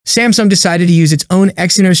Samsung decided to use its own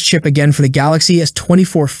Exynos chip again for the Galaxy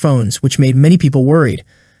S24 phones, which made many people worried.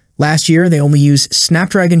 Last year, they only used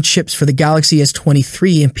Snapdragon chips for the Galaxy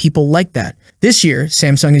S23, and people liked that. This year,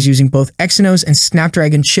 Samsung is using both Exynos and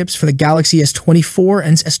Snapdragon chips for the Galaxy S24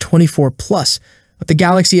 and S24 Plus, but the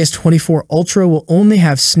Galaxy S24 Ultra will only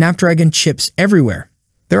have Snapdragon chips everywhere.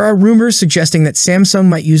 There are rumors suggesting that Samsung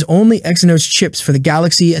might use only Exynos chips for the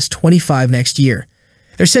Galaxy S25 next year.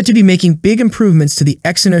 They're said to be making big improvements to the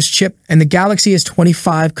Exynos chip, and the Galaxy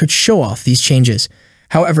S25 could show off these changes.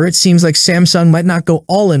 However, it seems like Samsung might not go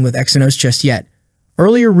all in with Exynos just yet.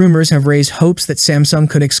 Earlier rumors have raised hopes that Samsung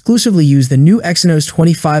could exclusively use the new Exynos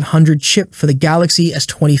 2500 chip for the Galaxy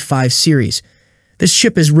S25 series. This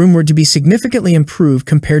chip is rumored to be significantly improved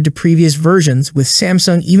compared to previous versions, with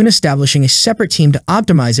Samsung even establishing a separate team to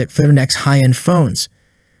optimize it for their next high-end phones.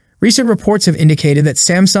 Recent reports have indicated that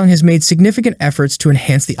Samsung has made significant efforts to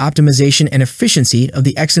enhance the optimization and efficiency of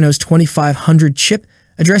the Exynos 2500 chip,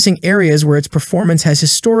 addressing areas where its performance has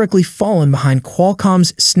historically fallen behind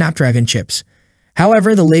Qualcomm's Snapdragon chips.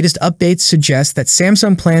 However, the latest updates suggest that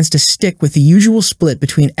Samsung plans to stick with the usual split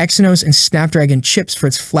between Exynos and Snapdragon chips for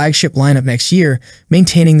its flagship lineup next year,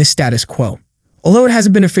 maintaining the status quo. Although it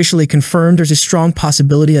hasn't been officially confirmed, there's a strong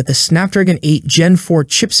possibility that the Snapdragon 8 Gen 4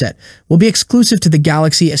 chipset will be exclusive to the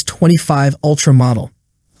Galaxy S25 Ultra model.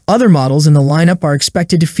 Other models in the lineup are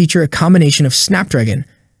expected to feature a combination of Snapdragon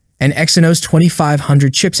and Exynos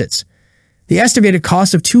 2500 chipsets. The estimated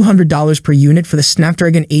cost of $200 per unit for the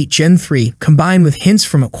Snapdragon 8 Gen 3, combined with hints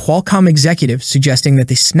from a Qualcomm executive suggesting that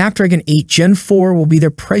the Snapdragon 8 Gen 4 will be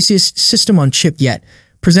their priciest system-on-chip yet,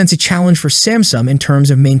 presents a challenge for Samsung in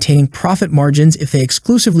terms of maintaining profit margins if they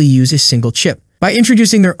exclusively use a single chip. By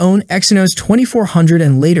introducing their own Exynos 2400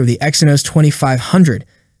 and later the Exynos 2500,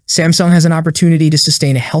 Samsung has an opportunity to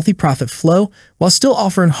sustain a healthy profit flow while still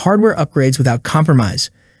offering hardware upgrades without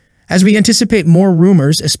compromise. As we anticipate more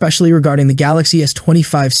rumors, especially regarding the Galaxy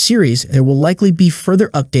S25 series, there will likely be further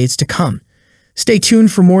updates to come. Stay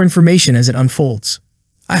tuned for more information as it unfolds.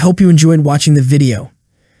 I hope you enjoyed watching the video.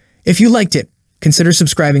 If you liked it, consider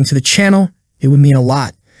subscribing to the channel. It would mean a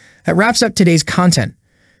lot. That wraps up today's content.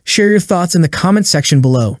 Share your thoughts in the comment section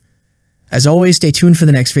below. As always, stay tuned for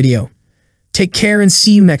the next video. Take care and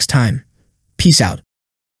see you next time. Peace out.